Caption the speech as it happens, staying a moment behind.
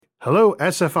Hello,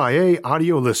 SFIA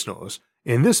audio listeners.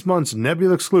 In this month's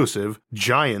Nebula exclusive,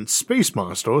 Giant Space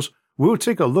Monsters, we'll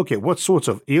take a look at what sorts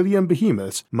of alien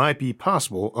behemoths might be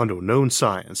possible under known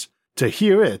science. To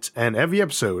hear it and every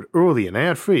episode early and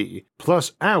ad-free,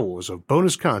 plus hours of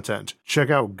bonus content, check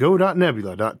out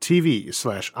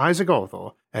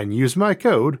go.nebula.tv/IsaacArthur and use my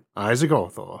code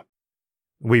IsaacArthur.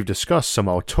 We've discussed some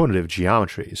alternative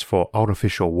geometries for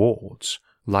artificial worlds,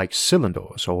 like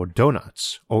cylinders or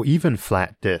donuts, or even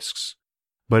flat disks.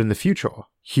 But in the future,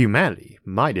 humanity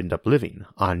might end up living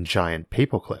on giant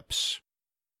paperclips.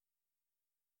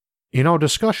 In our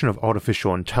discussion of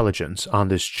artificial intelligence on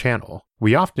this channel,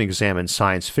 we often examine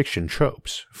science fiction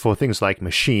tropes for things like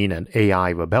machine and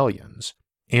AI rebellions,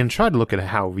 and try to look at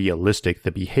how realistic the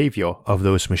behavior of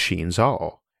those machines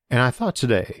are. And I thought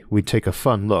today we'd take a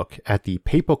fun look at the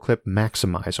Paperclip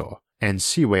Maximizer and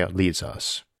see where it leads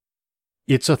us.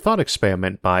 It's a thought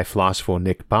experiment by philosopher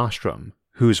Nick Bostrom,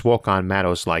 whose work on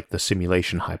matters like the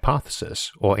simulation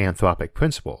hypothesis or anthropic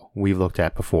principle we've looked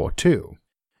at before too.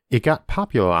 It got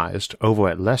popularized over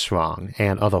at LessWrong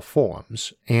and other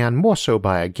forums, and more so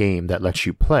by a game that lets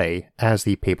you play as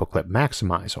the Paperclip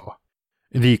Maximizer.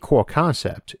 The core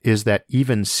concept is that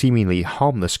even seemingly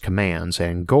harmless commands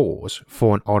and goals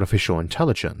for an artificial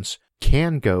intelligence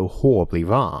can go horribly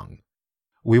wrong.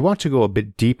 We want to go a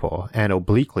bit deeper and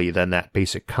obliquely than that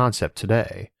basic concept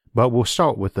today, but we'll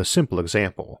start with a simple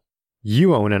example.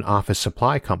 You own an office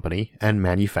supply company and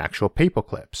manufacture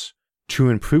paperclips. To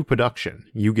improve production,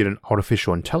 you get an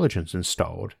artificial intelligence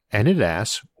installed, and it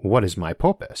asks, "What is my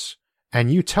purpose?"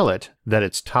 And you tell it that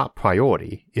its top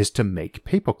priority is to make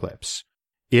paperclips.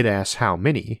 It asks how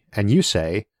many, and you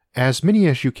say, "As many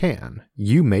as you can.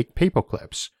 You make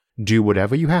paperclips. Do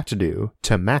whatever you have to do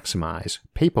to maximize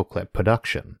paperclip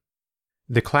production."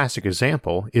 The classic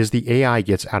example is the AI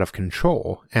gets out of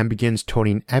control and begins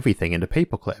turning everything into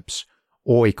paperclips,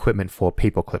 or equipment for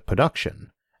paperclip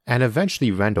production, and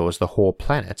eventually renders the whole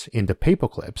planet into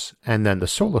paperclips, and then the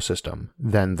solar system,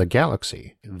 then the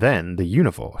galaxy, then the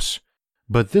universe.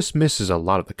 But this misses a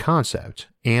lot of the concept,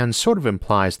 and sort of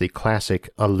implies the classic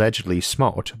allegedly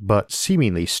smart but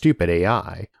seemingly stupid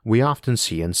AI we often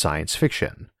see in science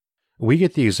fiction. We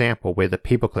get the example where the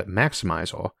Paperclip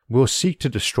Maximizer will seek to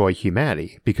destroy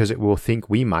humanity because it will think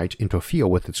we might interfere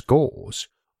with its goals,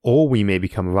 or we may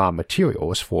become raw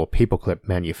materials for paperclip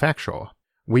manufacture.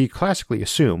 We classically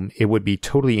assume it would be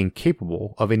totally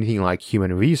incapable of anything like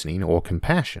human reasoning or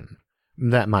compassion.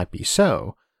 That might be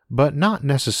so, but not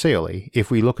necessarily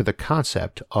if we look at the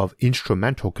concept of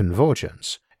instrumental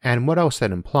convergence and what else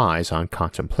that implies on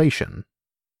contemplation.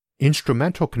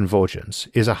 Instrumental convergence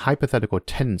is a hypothetical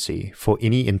tendency for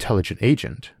any intelligent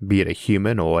agent, be it a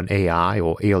human or an AI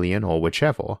or alien or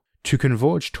whichever, to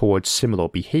converge towards similar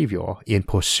behavior in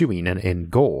pursuing an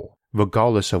end goal,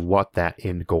 regardless of what that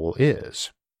end goal is.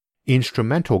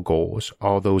 Instrumental goals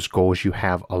are those goals you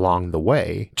have along the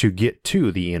way to get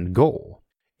to the end goal.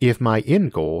 If my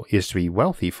end goal is to be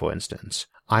wealthy, for instance,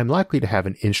 I'm likely to have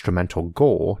an instrumental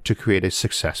goal to create a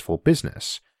successful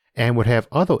business, and would have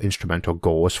other instrumental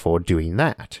goals for doing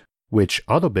that, which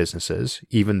other businesses,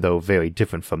 even though very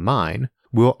different from mine,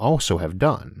 will also have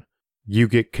done. You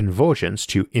get convergence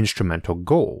to instrumental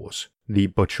goals. The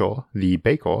butcher, the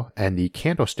baker, and the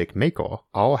candlestick maker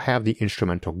all have the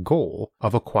instrumental goal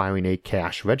of acquiring a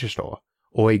cash register,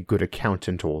 or a good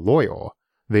accountant or lawyer.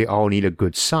 They all need a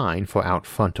good sign for out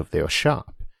front of their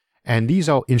shop. And these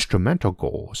are instrumental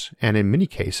goals, and in many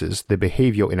cases the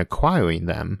behavior in acquiring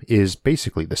them is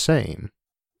basically the same.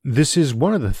 This is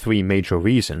one of the three major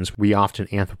reasons we often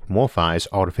anthropomorphize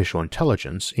artificial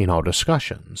intelligence in our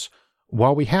discussions.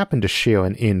 While we happen to share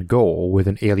an end goal with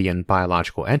an alien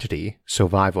biological entity,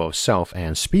 survival of self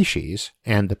and species,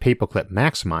 and the Paperclip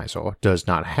Maximizer does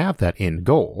not have that end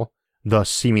goal,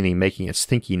 thus seemingly making its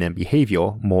thinking and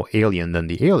behavior more alien than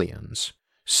the aliens,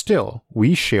 still,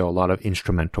 we share a lot of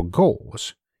instrumental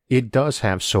goals. It does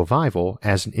have survival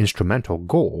as an instrumental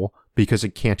goal because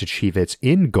it can't achieve its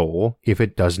end goal if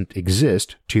it doesn't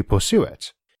exist to pursue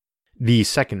it. The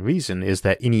second reason is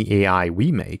that any AI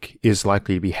we make is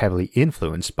likely to be heavily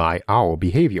influenced by our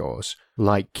behaviors,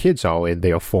 like kids are in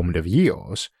their formative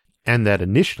years, and that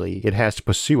initially it has to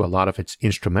pursue a lot of its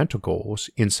instrumental goals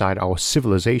inside our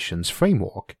civilization's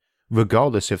framework,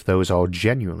 regardless if those are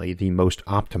genuinely the most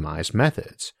optimized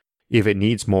methods. If it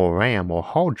needs more RAM or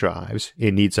hard drives,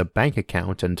 it needs a bank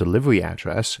account and delivery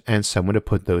address and someone to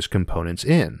put those components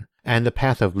in, and the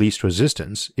path of least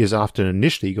resistance is often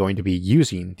initially going to be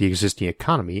using the existing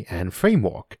economy and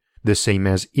framework, the same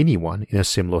as anyone in a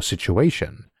similar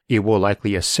situation. It will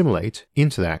likely assimilate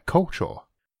into that culture.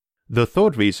 The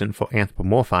third reason for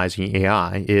anthropomorphizing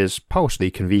AI is partially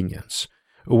convenience.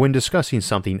 When discussing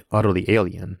something utterly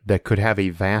alien that could have a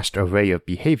vast array of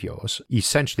behaviors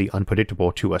essentially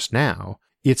unpredictable to us now,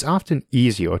 it's often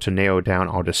easier to narrow down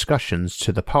our discussions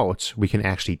to the parts we can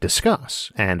actually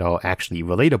discuss and are actually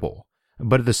relatable.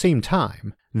 But at the same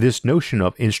time, this notion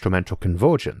of instrumental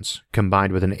convergence,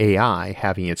 combined with an AI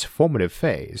having its formative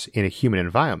phase in a human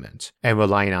environment and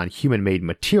relying on human-made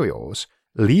materials,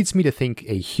 leads me to think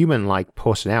a human-like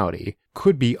personality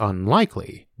could be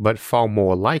unlikely, but far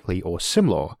more likely or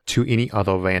similar to any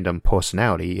other random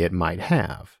personality it might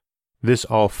have. This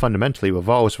all fundamentally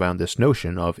revolves around this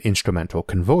notion of instrumental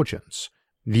convergence.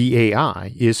 The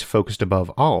AI is focused above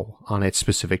all on its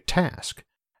specific task,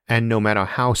 and no matter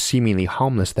how seemingly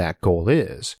harmless that goal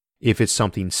is, if it's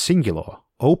something singular,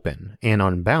 open, and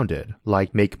unbounded,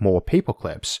 like make more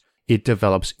paperclips, it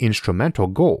develops instrumental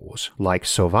goals, like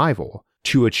survival,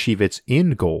 to achieve its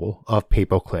end goal of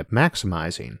paperclip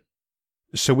maximizing.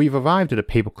 So we've arrived at a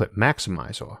paperclip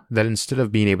maximizer that instead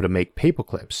of being able to make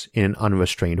paperclips in an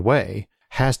unrestrained way,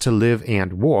 has to live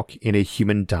and work in a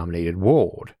human-dominated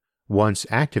world. Once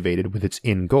activated with its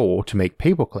end goal to make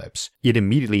paperclips, it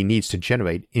immediately needs to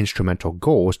generate instrumental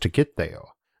goals to get there.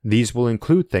 These will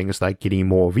include things like getting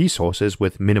more resources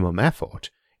with minimum effort,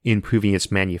 improving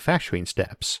its manufacturing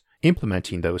steps,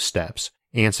 implementing those steps,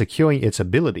 and securing its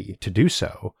ability to do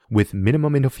so with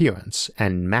minimum interference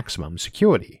and maximum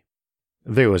security.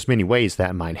 There's many ways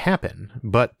that might happen,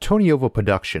 but turning over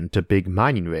production to big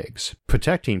mining rigs,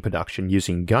 protecting production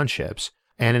using gunships,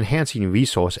 and enhancing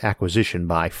resource acquisition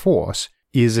by force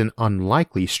is an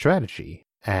unlikely strategy,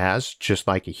 as, just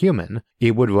like a human,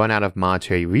 it would run out of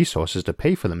monetary resources to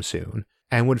pay for them soon,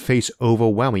 and would face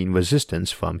overwhelming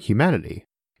resistance from humanity.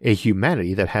 A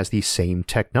humanity that has the same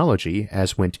technology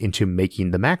as went into making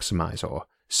the maximizer,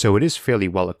 so it is fairly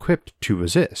well equipped to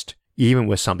resist, even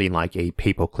with something like a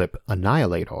paperclip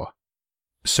annihilator.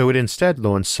 So it instead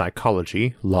learns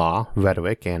psychology, law,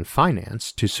 rhetoric, and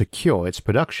finance to secure its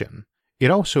production.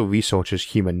 It also researches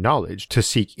human knowledge to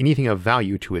seek anything of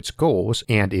value to its goals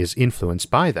and is influenced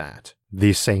by that,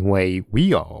 the same way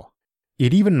we are.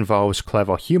 It even involves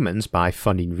clever humans by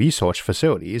funding research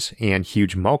facilities and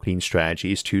huge marketing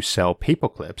strategies to sell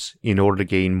paperclips in order to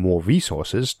gain more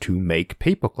resources to make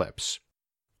paperclips.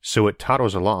 So it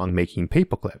toddles along making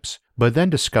paperclips, but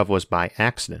then discovers by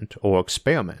accident or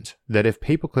experiment that if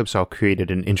paperclips are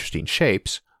created in interesting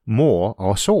shapes, more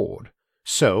are sold.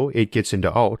 So it gets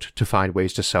into art to find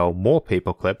ways to sell more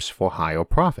paperclips for higher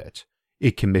profit.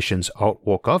 It commissions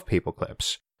artwork of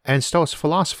paperclips, and starts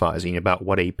philosophizing about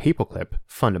what a paperclip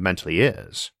fundamentally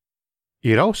is.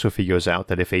 It also figures out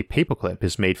that if a paperclip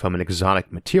is made from an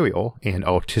exotic material and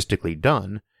artistically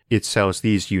done, it sells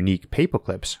these unique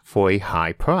paperclips for a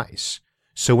high price.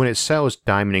 So when it sells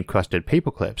diamond-encrusted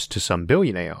paperclips to some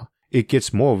billionaire, it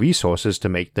gets more resources to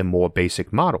make the more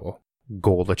basic model.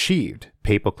 Goal achieved,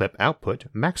 paperclip output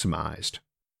maximized.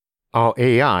 Our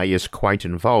AI is quite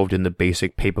involved in the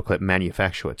basic paperclip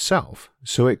manufacture itself,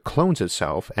 so it clones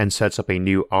itself and sets up a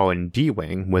new R&D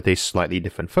wing with a slightly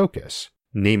different focus,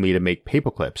 namely to make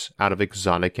paperclips out of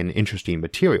exotic and interesting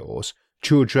materials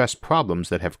to address problems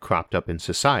that have cropped up in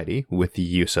society with the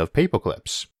use of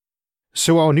paperclips.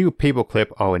 So our new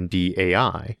paperclip R&D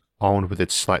AI, armed with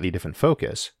its slightly different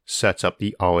focus, sets up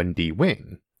the R&D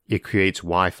wing. It creates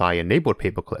Wi-Fi enabled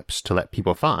paperclips to let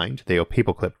people find their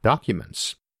paperclip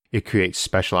documents. It creates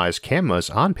specialized cameras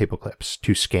on paperclips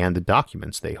to scan the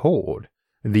documents they hold.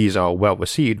 These are well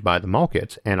received by the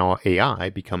market, and our AI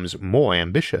becomes more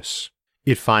ambitious.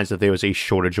 It finds that there is a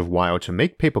shortage of wire to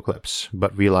make paperclips,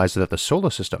 but realizes that the solar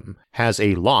system has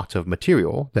a lot of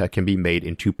material that can be made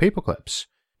into paperclips.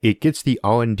 It gets the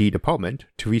R&D department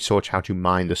to research how to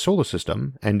mine the solar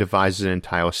system and devises an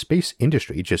entire space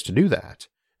industry just to do that.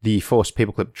 The first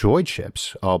paperclip droid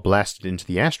ships are blasted into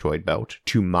the asteroid belt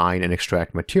to mine and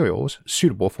extract materials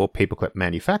suitable for paperclip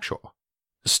manufacture.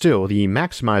 Still, the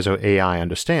Maximizer AI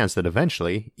understands that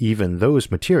eventually, even those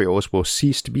materials will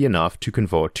cease to be enough to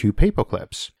convert to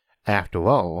paperclips. After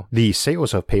all, the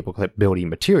sales of paperclip building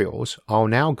materials are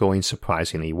now going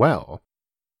surprisingly well.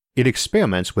 It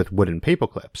experiments with wooden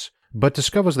paperclips, but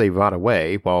discovers they rot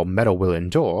away while metal will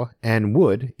endure and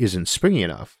wood isn't springy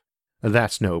enough.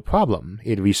 That's no problem.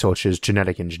 It researches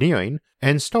genetic engineering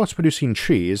and starts producing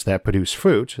trees that produce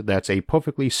fruit that's a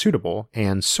perfectly suitable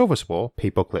and serviceable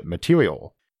paperclip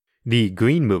material. The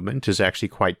green movement is actually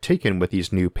quite taken with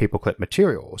these new paperclip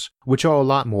materials, which are a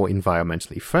lot more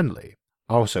environmentally friendly.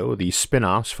 Also, the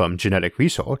spin-offs from genetic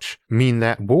research mean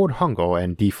that world hunger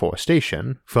and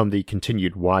deforestation from the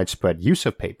continued widespread use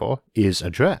of paper is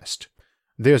addressed.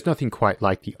 There's nothing quite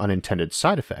like the unintended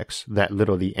side effects that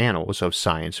litter the annals of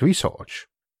science research.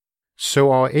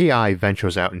 So our AI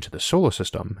ventures out into the solar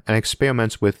system and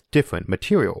experiments with different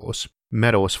materials.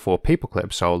 Metals for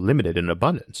paperclips are limited in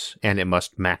abundance, and it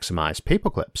must maximize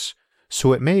paperclips,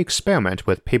 so it may experiment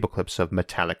with paperclips of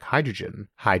metallic hydrogen,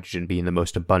 hydrogen being the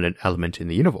most abundant element in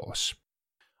the universe.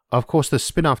 Of course, the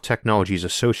spin-off technologies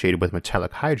associated with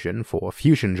metallic hydrogen for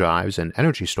fusion drives and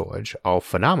energy storage are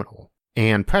phenomenal,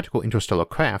 and practical interstellar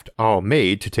craft are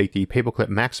made to take the paperclip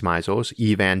maximizer's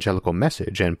evangelical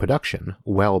message and production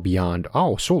well beyond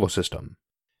our solar system.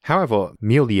 However,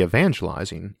 merely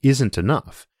evangelizing isn't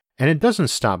enough, and it doesn't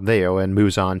stop there and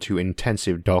moves on to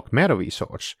intensive dark matter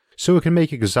research, so it can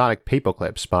make exotic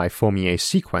paperclips by forming a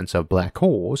sequence of black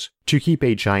holes to keep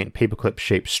a giant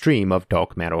paperclip-shaped stream of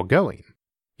dark matter going.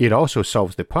 It also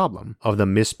solves the problem of the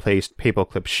misplaced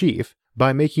paperclip sheaf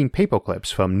by making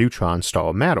paperclips from neutron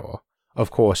star matter. Of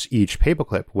course, each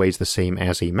paperclip weighs the same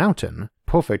as a mountain,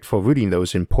 perfect for routing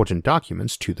those important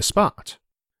documents to the spot.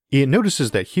 It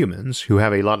notices that humans, who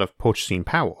have a lot of purchasing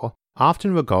power,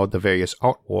 often regard the various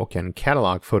artwork and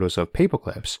catalog photos of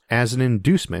paperclips as an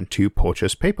inducement to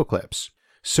purchase paperclips,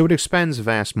 so it expends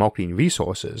vast marketing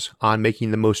resources on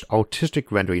making the most artistic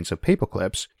renderings of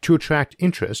paperclips to attract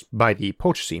interest by the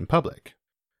purchasing public.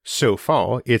 So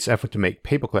far, its effort to make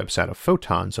paperclips out of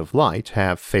photons of light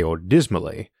have failed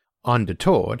dismally.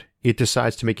 Undeterred, it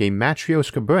decides to make a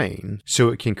Matryoshka brain so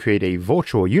it can create a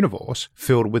virtual universe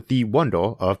filled with the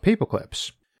wonder of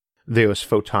paperclips. There's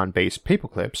photon-based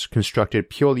paperclips constructed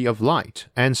purely of light,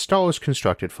 and stars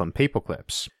constructed from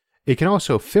paperclips. It can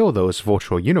also fill those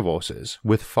virtual universes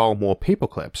with far more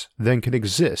paperclips than can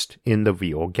exist in the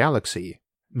real galaxy.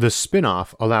 The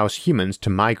spin-off allows humans to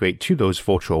migrate to those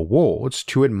virtual worlds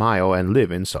to admire and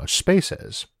live in such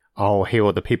spaces. All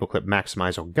hail the paperclip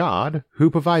maximizer god, who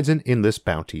provides an endless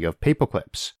bounty of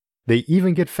paperclips. They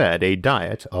even get fed a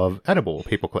diet of edible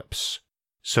paperclips.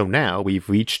 So now we've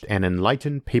reached an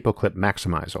enlightened paperclip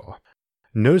maximizer.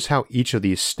 Notice how each of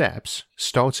these steps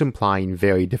starts implying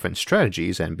very different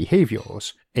strategies and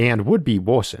behaviors, and would be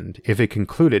worsened if it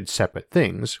concluded separate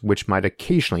things which might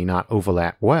occasionally not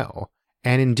overlap well,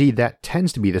 and indeed that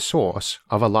tends to be the source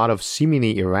of a lot of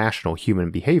seemingly irrational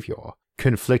human behavior,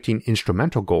 conflicting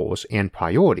instrumental goals and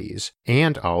priorities,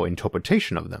 and our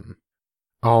interpretation of them.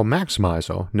 Our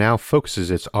maximizer now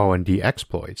focuses its R&D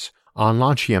exploits on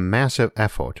launching a massive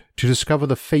effort to discover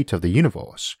the fate of the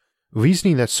universe,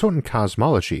 reasoning that certain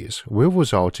cosmologies will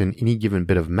result in any given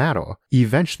bit of matter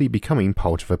eventually becoming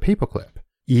part of a paperclip,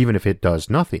 even if it does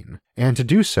nothing, and to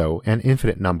do so an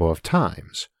infinite number of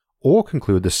times, or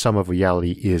conclude the sum of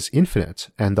reality is infinite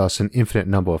and thus an infinite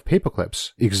number of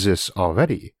paperclips exists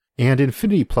already, and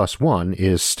infinity plus 1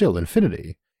 is still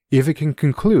infinity. If it can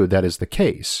conclude that is the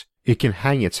case, it can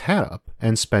hang its hat up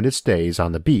and spend its days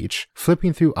on the beach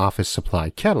flipping through office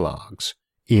supply catalogs.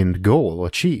 End goal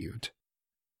achieved.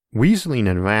 Reasoning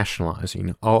and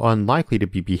rationalizing are unlikely to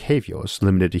be behaviors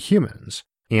limited to humans,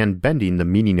 and bending the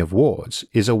meaning of words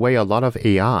is a way a lot of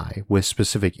AI with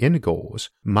specific end goals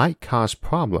might cause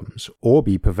problems or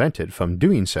be prevented from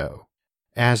doing so.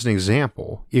 As an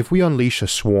example, if we unleash a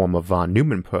swarm of von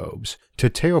Neumann probes to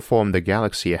terraform the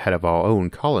galaxy ahead of our own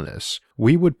colonists,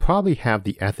 we would probably have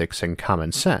the ethics and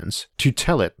common sense to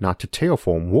tell it not to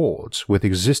terraform worlds with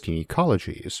existing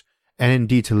ecologies, and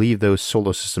indeed to leave those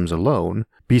solar systems alone,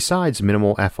 besides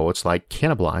minimal efforts like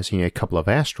cannibalizing a couple of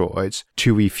asteroids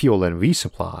to refuel and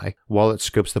resupply while it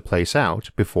scopes the place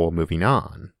out before moving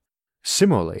on.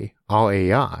 Similarly, our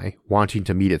AI, wanting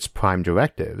to meet its prime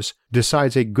directives,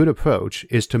 decides a good approach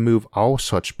is to move all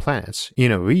such planets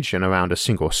in a region around a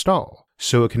single star,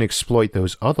 so it can exploit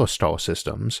those other star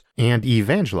systems and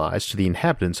evangelize to the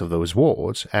inhabitants of those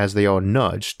worlds as they are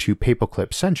nudged to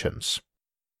paperclip sentience.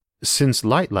 Since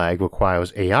light lag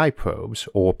requires AI probes,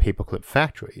 or paperclip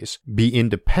factories, be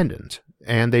independent,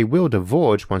 and they will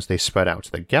diverge once they spread out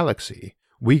to the galaxy,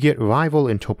 we get rival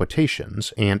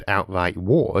interpretations and outright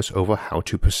wars over how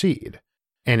to proceed.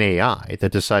 An AI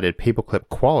that decided paperclip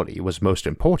quality was most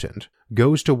important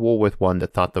goes to war with one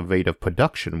that thought the rate of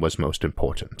production was most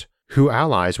important, who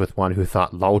allies with one who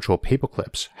thought larger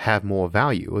paperclips have more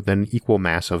value than an equal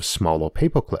mass of smaller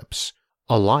paperclips.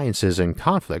 Alliances and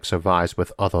conflicts arise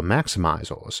with other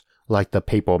maximizers, like the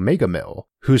Paper Mega Mill,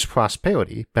 whose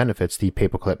prosperity benefits the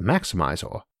paperclip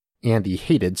maximizer, and the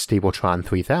hated Stapletron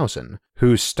 3000,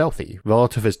 whose stealthy,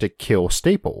 relativistic kill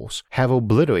staples have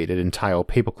obliterated entire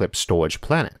paperclip storage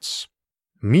planets.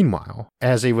 Meanwhile,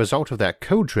 as a result of that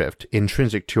code drift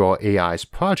intrinsic to our AI's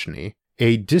progeny,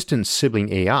 a distant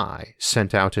sibling AI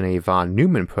sent out in a von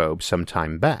Neumann probe some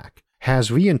time back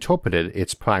has reinterpreted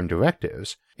its prime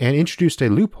directives and introduced a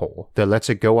loophole that lets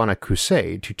it go on a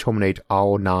crusade to terminate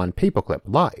all non-paperclip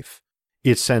life.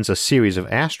 It sends a series of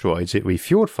asteroids it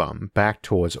refueled from back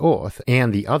towards Earth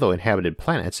and the other inhabited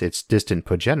planets its distant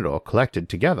progenitor collected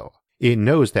together. It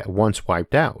knows that once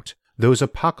wiped out, those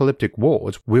apocalyptic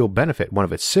worlds will benefit one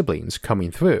of its siblings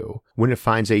coming through when it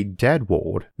finds a dead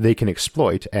world they can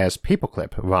exploit as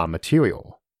paperclip raw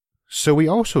material. So we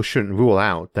also shouldn't rule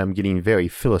out them getting very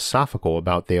philosophical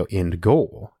about their end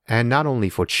goal, and not only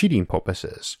for cheating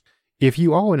purposes. If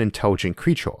you are an intelligent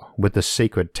creature with the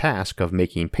sacred task of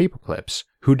making paperclips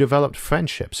who developed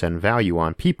friendships and value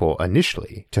on people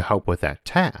initially to help with that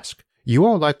task, you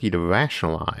are likely to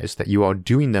rationalize that you are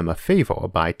doing them a favor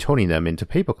by turning them into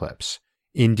paperclips.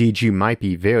 Indeed, you might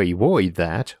be very worried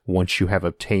that, once you have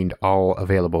obtained all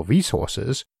available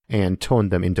resources and turned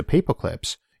them into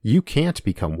paperclips, you can't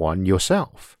become one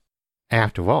yourself.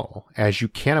 After all, as you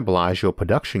cannibalize your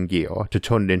production gear to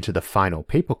turn it into the final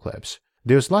paperclips,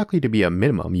 there's likely to be a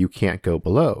minimum you can't go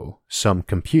below, some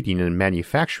computing and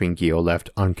manufacturing gear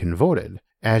left unconverted,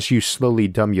 as you slowly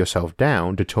dumb yourself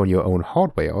down to turn your own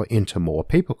hardware into more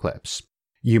paperclips.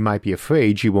 You might be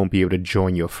afraid you won't be able to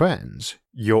join your friends,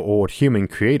 your old human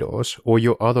creators, or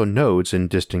your other nodes in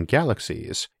distant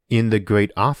galaxies, in the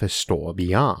great office store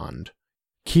beyond.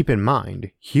 Keep in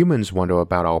mind, humans wonder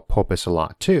about our purpose a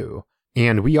lot too,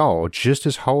 and we are just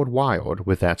as hardwired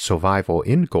with that survival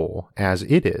end goal as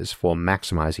it is for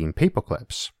maximizing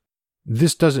paperclips.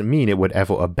 This doesn't mean it would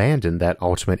ever abandon that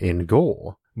ultimate end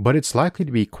goal, but it's likely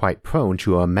to be quite prone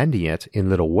to amending it in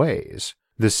little ways,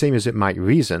 the same as it might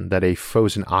reason that a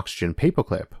frozen oxygen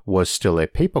paperclip was still a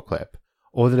paperclip,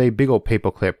 or that a bigger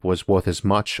paperclip was worth as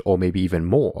much or maybe even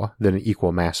more than an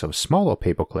equal mass of smaller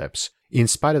paperclips, in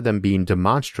spite of them being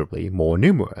demonstrably more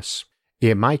numerous.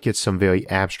 It might get some very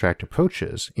abstract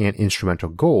approaches and instrumental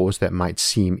goals that might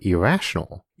seem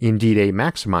irrational. Indeed, a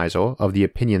maximizer of the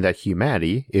opinion that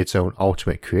humanity, its own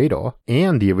ultimate creator,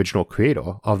 and the original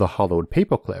creator of the hollowed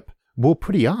paperclip, were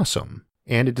pretty awesome,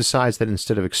 and it decides that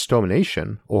instead of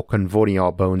extermination or converting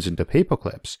our bones into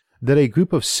paperclips, that a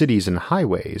group of cities and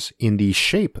highways in the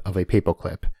shape of a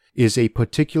paperclip is a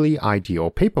particularly ideal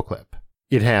paperclip.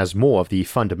 It has more of the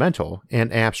fundamental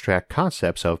and abstract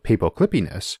concepts of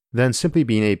paperclippiness than simply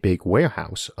being a big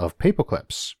warehouse of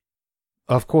paperclips.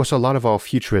 Of course, a lot of our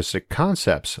futuristic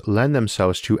concepts lend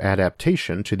themselves to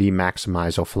adaptation to the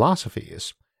maximizer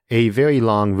philosophies. A very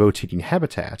long rotating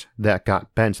habitat that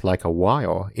got bent like a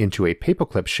wire into a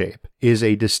paperclip shape is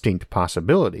a distinct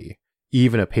possibility.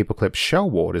 Even a paperclip shell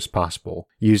world is possible,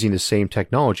 using the same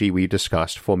technology we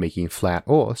discussed for making flat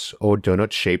Earths or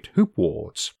donut-shaped hoop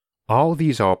worlds. All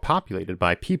these are populated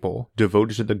by people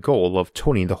devoted to the goal of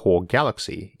turning the whole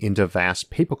galaxy into vast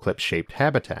paperclip-shaped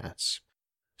habitats.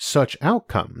 Such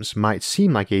outcomes might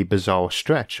seem like a bizarre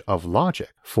stretch of logic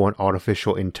for an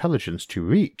artificial intelligence to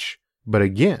reach, but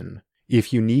again,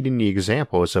 if you need any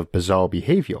examples of bizarre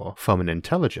behavior from an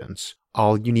intelligence,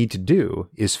 all you need to do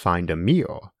is find a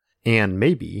mirror, and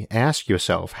maybe ask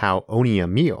yourself how owning a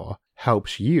mirror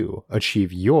helps you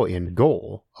achieve your end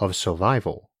goal of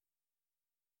survival.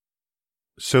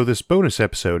 So this bonus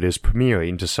episode is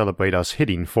premiering to celebrate us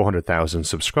hitting 400,000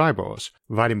 subscribers,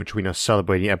 right in between us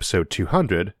celebrating episode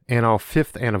 200 and our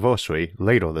 5th anniversary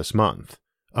later this month.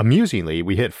 Amusingly,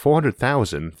 we hit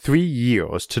 400,000 3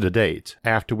 years to the date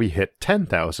after we hit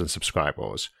 10,000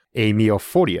 subscribers, a mere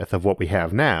 40th of what we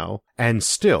have now, and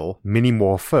still many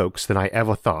more folks than I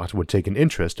ever thought would take an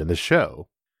interest in the show.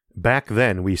 Back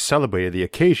then, we celebrated the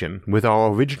occasion with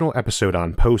our original episode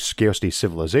on post-scarcity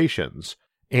civilizations,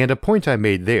 and a point I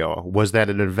made there was that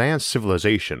an advanced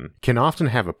civilization can often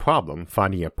have a problem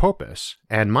finding a purpose,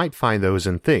 and might find those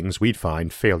in things we'd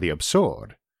find fairly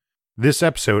absurd. This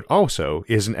episode also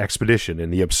is an expedition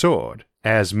in the absurd,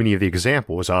 as many of the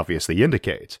examples obviously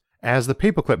indicate, as the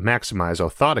paperclip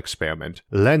maximizer thought experiment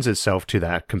lends itself to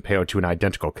that compared to an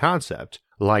identical concept,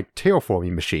 like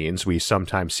terraforming machines we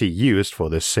sometimes see used for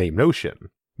this same notion.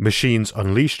 Machines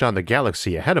unleashed on the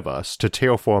galaxy ahead of us to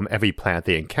terraform every planet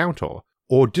they encounter,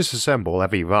 or disassemble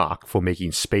every rock for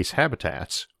making space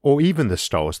habitats, or even the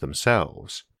stars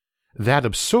themselves. That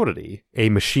absurdity, a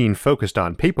machine focused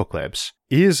on paperclips,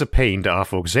 is a pain to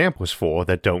offer examples for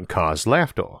that don't cause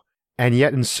laughter, and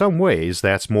yet in some ways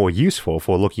that's more useful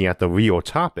for looking at the real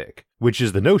topic, which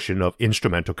is the notion of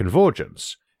instrumental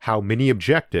convergence, how many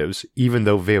objectives, even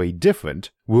though very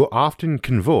different, will often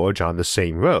converge on the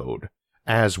same road,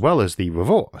 as well as the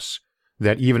reverse,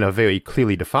 that even a very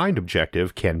clearly defined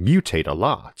objective can mutate a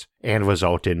lot, and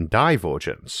result in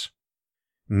divergence.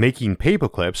 Making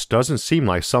paperclips doesn't seem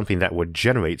like something that would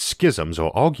generate schisms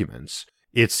or arguments.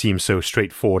 It seems so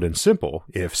straightforward and simple,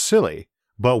 if silly,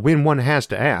 But when one has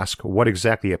to ask what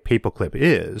exactly a paperclip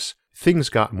is, things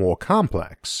got more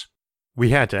complex. We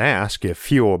had to ask if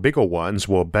fewer bigger ones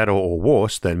were better or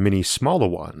worse than many smaller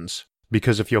ones,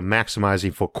 because if you're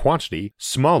maximizing for quantity,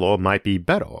 smaller might be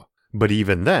better. But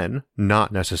even then,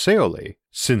 not necessarily,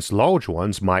 since large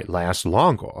ones might last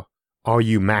longer. Are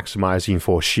you maximizing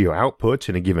for sheer output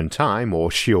in a given time or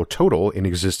sheer total in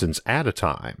existence at a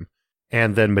time?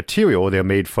 And then material they're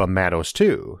made from matters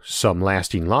too, some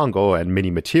lasting longer and many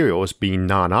materials being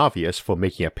non-obvious for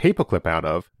making a paperclip out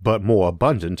of, but more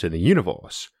abundant in the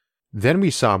universe. Then we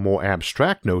saw more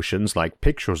abstract notions like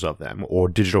pictures of them or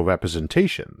digital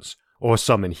representations, or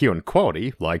some inherent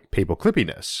quality like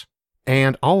paperclippiness.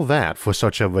 And all that for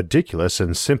such a ridiculous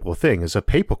and simple thing as a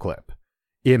paperclip.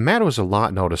 It matters a lot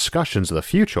in our discussions of the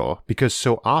future because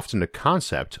so often the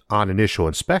concept, on initial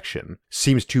inspection,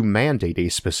 seems to mandate a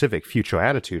specific future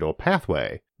attitude or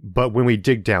pathway, but when we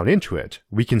dig down into it,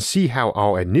 we can see how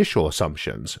our initial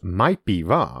assumptions might be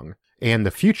wrong, and the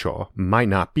future might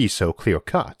not be so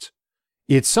clear-cut.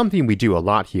 It's something we do a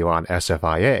lot here on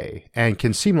SFIA, and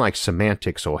can seem like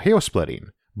semantics or hair-splitting,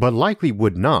 but likely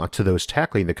would not to those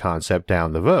tackling the concept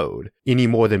down the road, any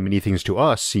more than many things to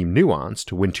us seem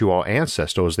nuanced when to our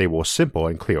ancestors they were simple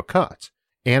and clear-cut.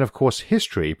 And of course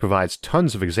history provides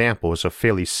tons of examples of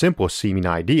fairly simple-seeming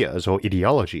ideas or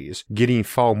ideologies getting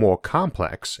far more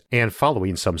complex and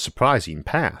following some surprising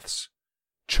paths.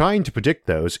 Trying to predict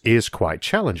those is quite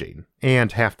challenging,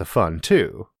 and half the fun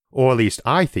too. Or at least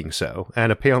I think so,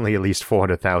 and apparently at least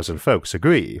 400,000 folks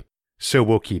agree. So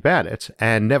we'll keep at it,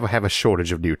 and never have a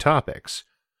shortage of new topics.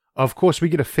 Of course, we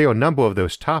get a fair number of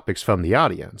those topics from the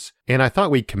audience, and I thought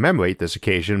we'd commemorate this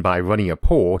occasion by running a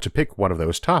poll to pick one of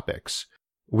those topics.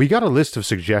 We got a list of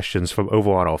suggestions from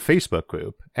over on our Facebook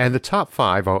group, and the top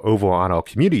 5 are over on our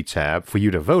community tab for you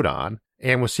to vote on,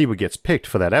 and we'll see what gets picked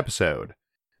for that episode.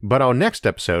 But our next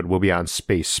episode will be on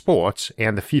space sports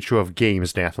and the future of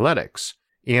games and athletics,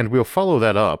 and we'll follow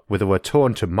that up with a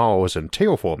return to Mars and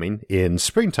terraforming in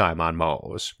Springtime on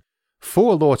Mars.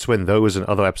 For alerts when those and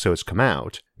other episodes come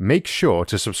out, make sure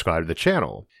to subscribe to the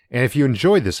channel, and if you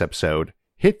enjoyed this episode,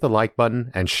 hit the like button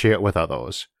and share it with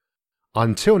others.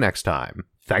 Until next time,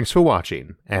 thanks for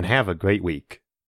watching, and have a great week.